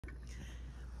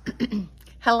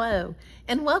Hello,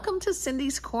 and welcome to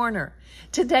Cindy's Corner.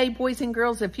 Today, boys and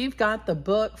girls, if you've got the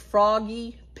book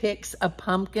Froggy Picks a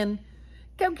Pumpkin,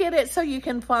 go get it so you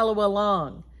can follow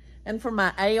along. And for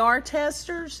my AR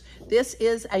testers, this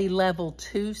is a level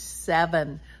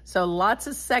 2-7. So lots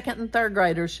of second and third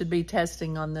graders should be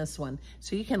testing on this one.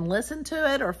 So you can listen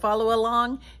to it or follow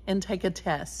along and take a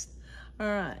test. All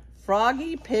right,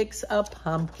 Froggy Picks a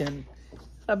Pumpkin.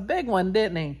 A big one,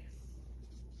 didn't he?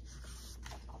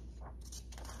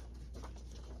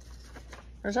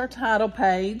 There's our title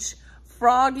page,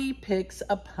 Froggy Picks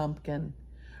a Pumpkin.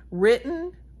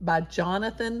 Written by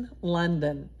Jonathan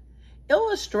London.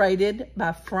 Illustrated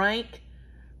by Frank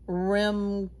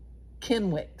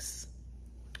Remkinwicks.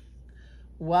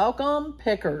 Welcome,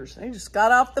 pickers. They just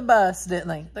got off the bus, didn't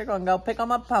they? They're going to go pick on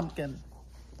my pumpkin.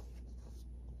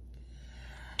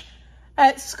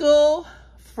 At school,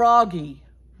 Froggy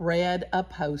read a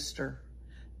poster.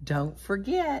 Don't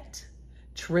forget,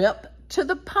 trip to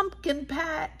the pumpkin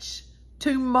patch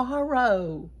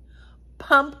tomorrow.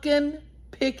 Pumpkin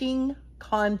picking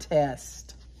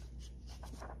contest.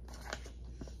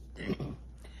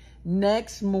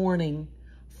 Next morning,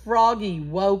 Froggy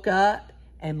woke up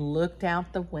and looked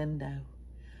out the window.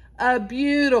 A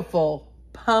beautiful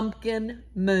pumpkin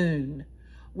moon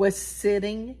was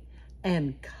sitting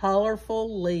and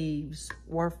colorful leaves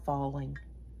were falling.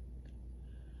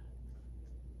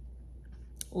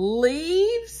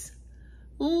 Leaves?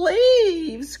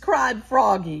 Leaves, cried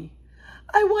Froggy.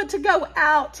 I want to go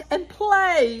out and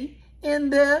play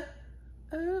in the...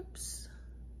 Oops.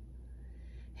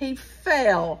 He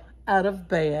fell out of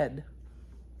bed.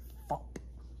 Thump.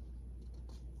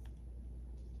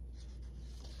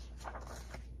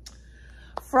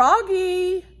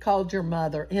 Froggy, called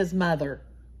his mother.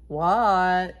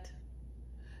 What?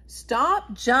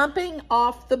 Stop jumping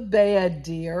off the bed,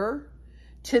 dear.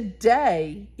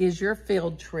 Today is your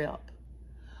field trip.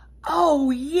 Oh,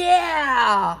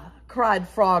 yeah, cried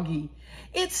Froggy.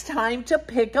 It's time to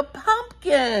pick a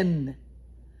pumpkin.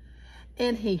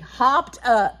 And he hopped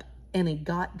up and he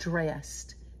got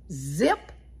dressed.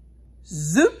 Zip,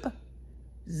 zoop,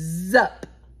 zup.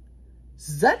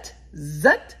 Zut,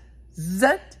 zut,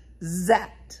 zut,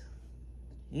 zat.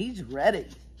 He's ready,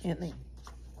 isn't he?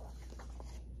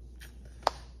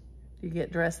 You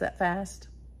get dressed that fast?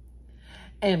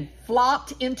 And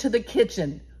flopped into the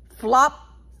kitchen. Flop,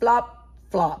 flop,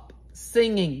 flop,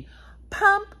 singing,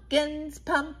 pumpkins,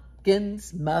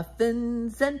 pumpkins,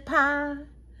 muffins and pie,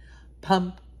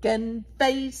 pumpkin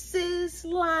faces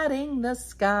lighting the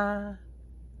sky.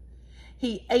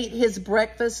 He ate his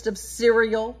breakfast of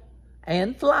cereal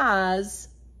and flies,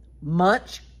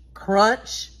 munch,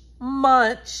 crunch,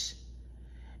 munch,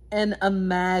 and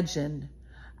imagined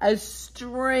a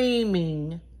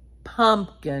streaming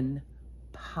pumpkin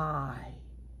pie.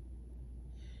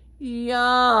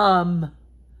 Yum!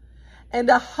 And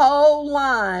a whole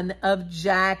line of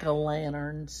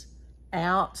jack-o'-lanterns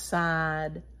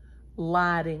outside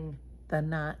lighting the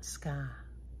night sky.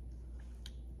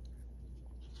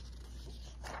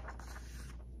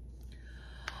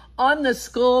 On the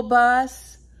school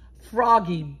bus,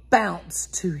 Froggy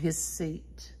bounced to his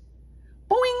seat.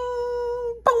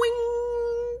 Boing,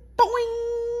 boing,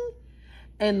 boing,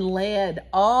 and led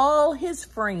all his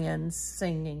friends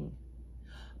singing,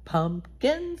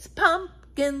 pumpkins,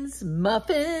 pumpkins,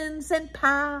 muffins and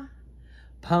pie,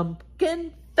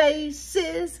 pumpkin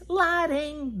faces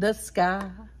lighting the sky.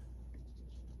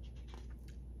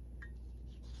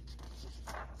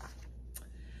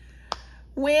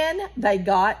 When they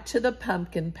got to the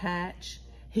pumpkin patch,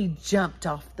 he jumped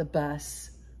off the bus,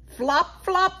 flop,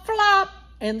 flop, flop,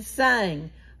 and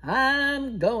sang,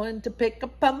 I'm going to pick a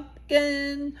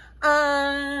pumpkin,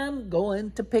 I'm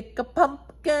going to pick a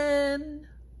pumpkin.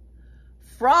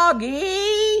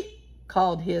 Froggy,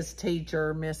 called his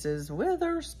teacher, Mrs.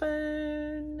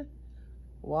 Witherspoon.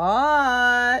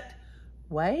 What?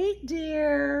 Wait,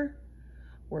 dear.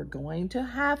 We're going to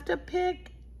have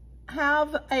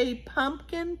a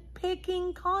pumpkin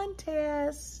picking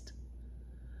contest.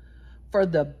 For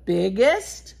the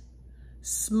biggest,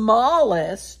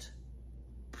 smallest,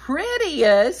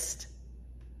 prettiest,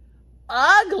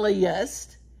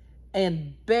 ugliest,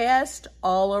 and best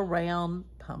all-around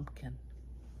pumpkin.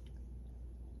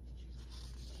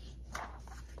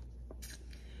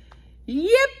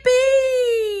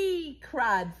 Yippee!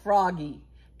 Cried Froggy,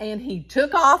 and he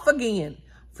took off again.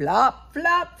 Flop,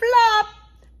 flop, flop,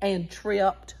 and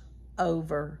tripped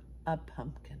over a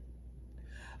pumpkin.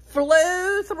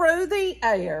 Flew through the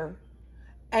air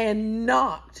and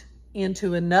knocked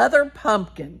into another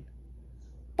pumpkin.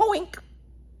 Boink!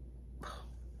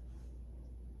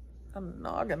 a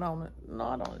noggin on it,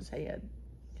 not on his head.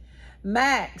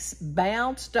 Max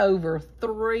bounced over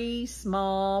 3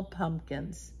 small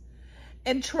pumpkins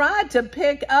and tried to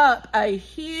pick up a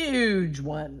huge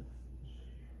one.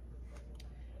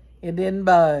 It didn't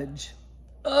budge.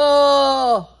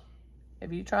 Oh!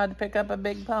 Have you tried to pick up a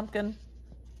big pumpkin?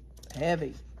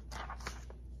 Heavy.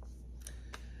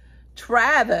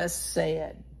 Travis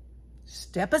said,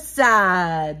 "Step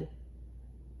aside,"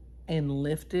 and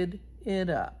lifted it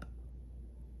up.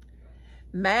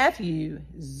 Matthew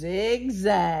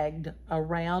zigzagged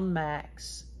around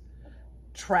Max.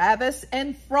 Travis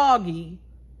and Froggy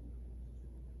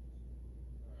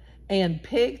and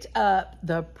picked up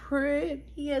the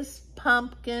prettiest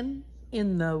pumpkin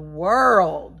in the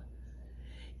world.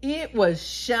 It was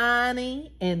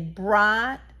shiny and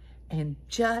bright and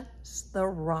just the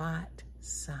right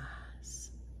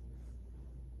size.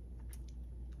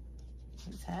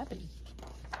 He's happy.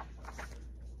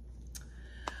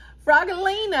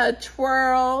 Froggelina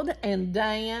twirled and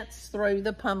danced through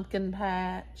the pumpkin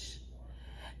patch,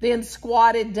 then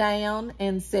squatted down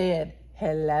and said,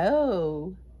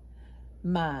 "Hello,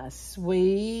 my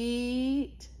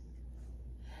sweet,"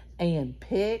 and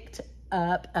picked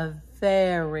up a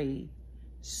very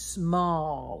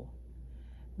small,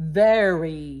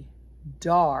 very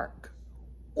dark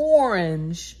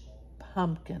orange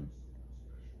pumpkin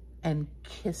and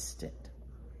kissed it.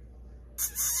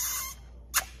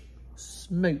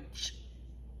 Smooch.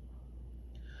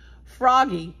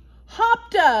 Froggy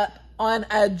hopped up on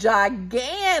a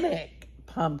gigantic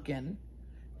pumpkin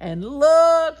and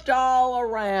looked all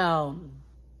around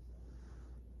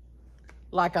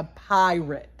like a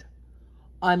pirate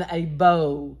on a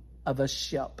bow of a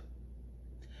ship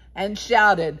and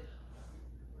shouted,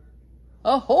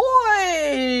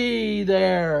 "Ahoy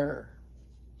there!"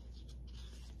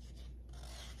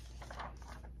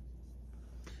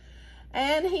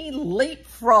 And he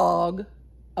leapfrogged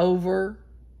over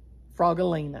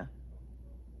Froggelina.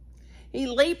 He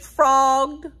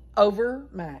leapfrogged over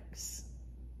Max.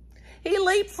 He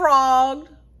leapfrogged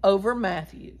over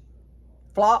Matthew.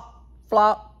 Flop,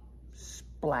 flop,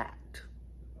 splat.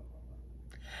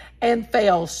 And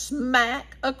fell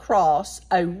smack across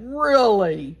a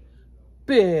really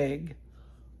big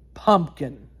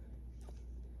pumpkin.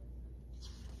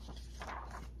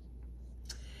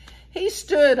 He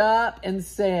stood up and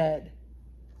said,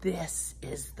 "This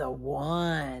is the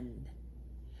one."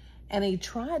 And he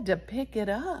tried to pick it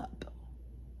up.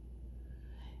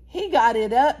 He got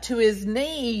it up to his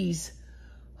knees.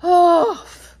 Oh,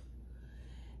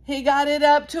 he got it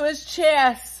up to his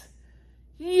chest.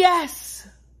 Yes.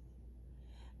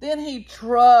 Then he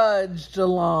trudged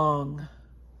along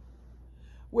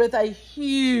with a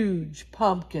huge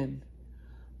pumpkin.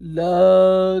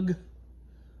 Lug,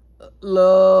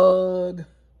 lug.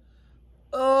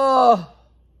 Oh,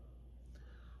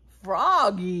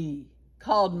 Froggy,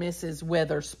 called Mrs.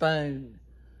 Witherspoon.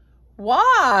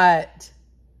 What?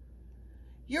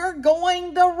 You're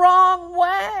going the wrong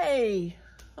way.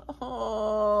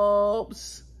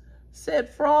 Oops, said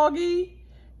Froggy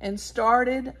and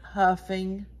started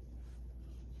huffing.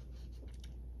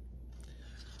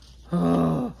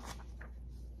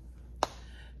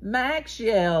 Max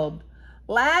yelled,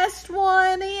 "Last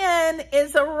one in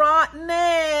is a rotten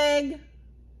egg."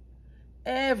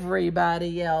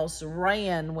 Everybody else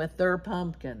ran with their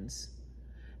pumpkins,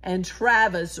 and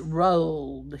Travis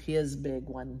rolled his big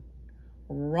one.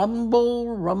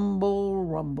 Rumble, rumble,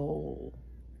 rumble.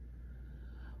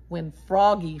 When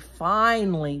Froggy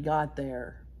finally got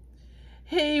there,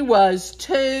 he was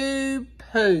too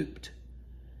pooped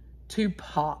to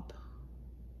pop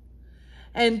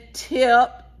and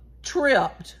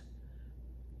tripped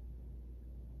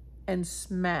and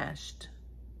smashed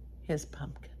his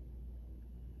pumpkin.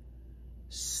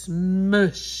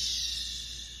 Smush.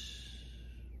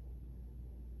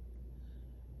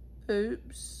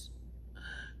 Oops,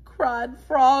 cried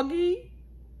Froggy,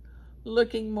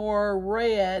 looking more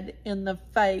red in the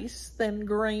face than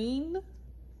green.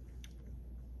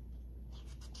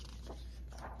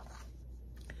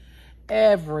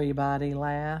 Everybody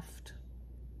laughed,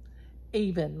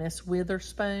 even Miss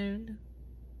Witherspoon.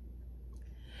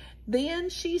 Then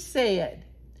she said,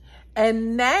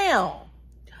 "And now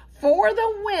for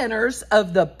the winners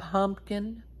of the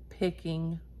pumpkin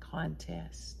picking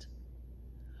contest.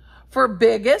 For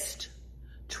biggest,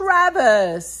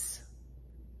 Travis.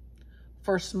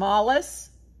 For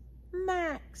smallest,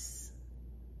 Max."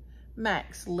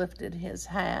 Max lifted his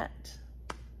hat,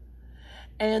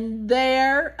 and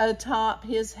there atop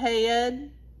his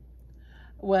head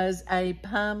was a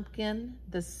pumpkin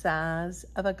the size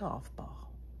of a golf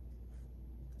ball.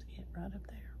 See it right up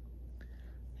there.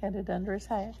 Had it under his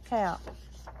cap.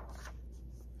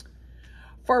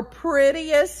 For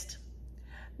prettiest,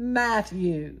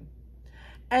 Matthew.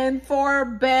 And for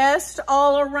best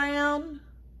all around,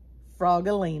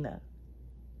 Froggalina.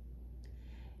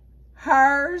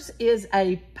 Hers is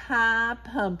a pie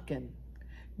pumpkin,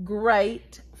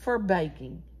 great for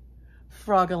baking.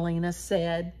 Froggalina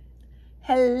said,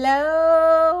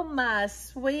 "Hello, my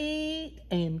sweet,"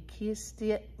 and kissed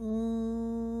it.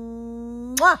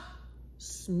 Mwah!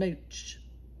 Smooch.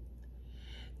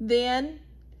 Then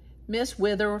Miss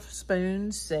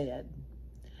Witherspoon said,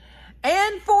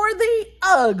 "And for the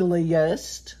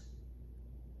ugliest,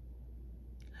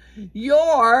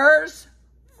 yours,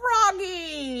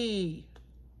 Froggy."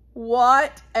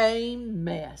 What a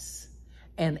mess.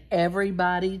 And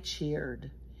everybody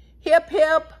cheered. Hip,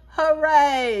 hip,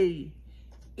 hooray.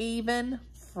 Even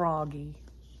Froggy.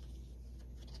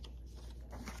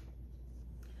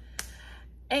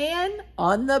 And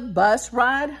on the bus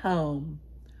ride home,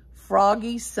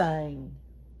 Froggy sang.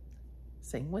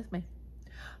 Sing with me.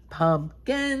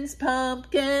 Pumpkins,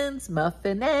 pumpkins,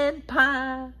 muffin and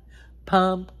pie.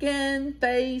 Pumpkin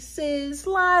faces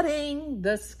lighting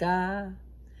the sky.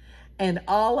 And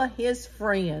all of his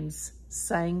friends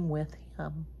sang with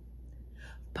him.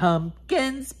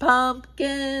 Pumpkins,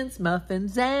 pumpkins,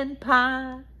 muffins and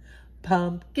pie.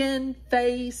 Pumpkin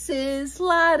faces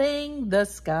lighting the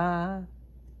sky.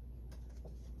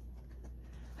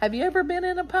 Have you ever been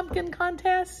in a pumpkin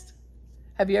contest?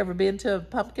 Have you ever been to a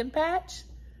pumpkin patch?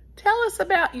 Tell us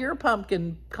about your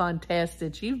pumpkin contest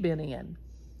that you've been in.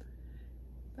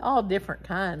 All different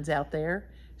kinds out there.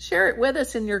 Share it with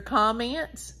us in your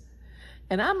comments.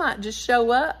 And I might just show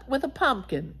up with a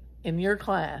pumpkin in your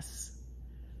class.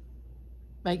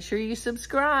 Make sure you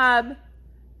subscribe.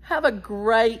 Have a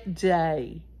great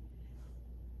day.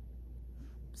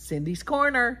 Cindy's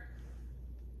Corner.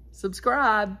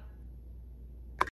 Subscribe.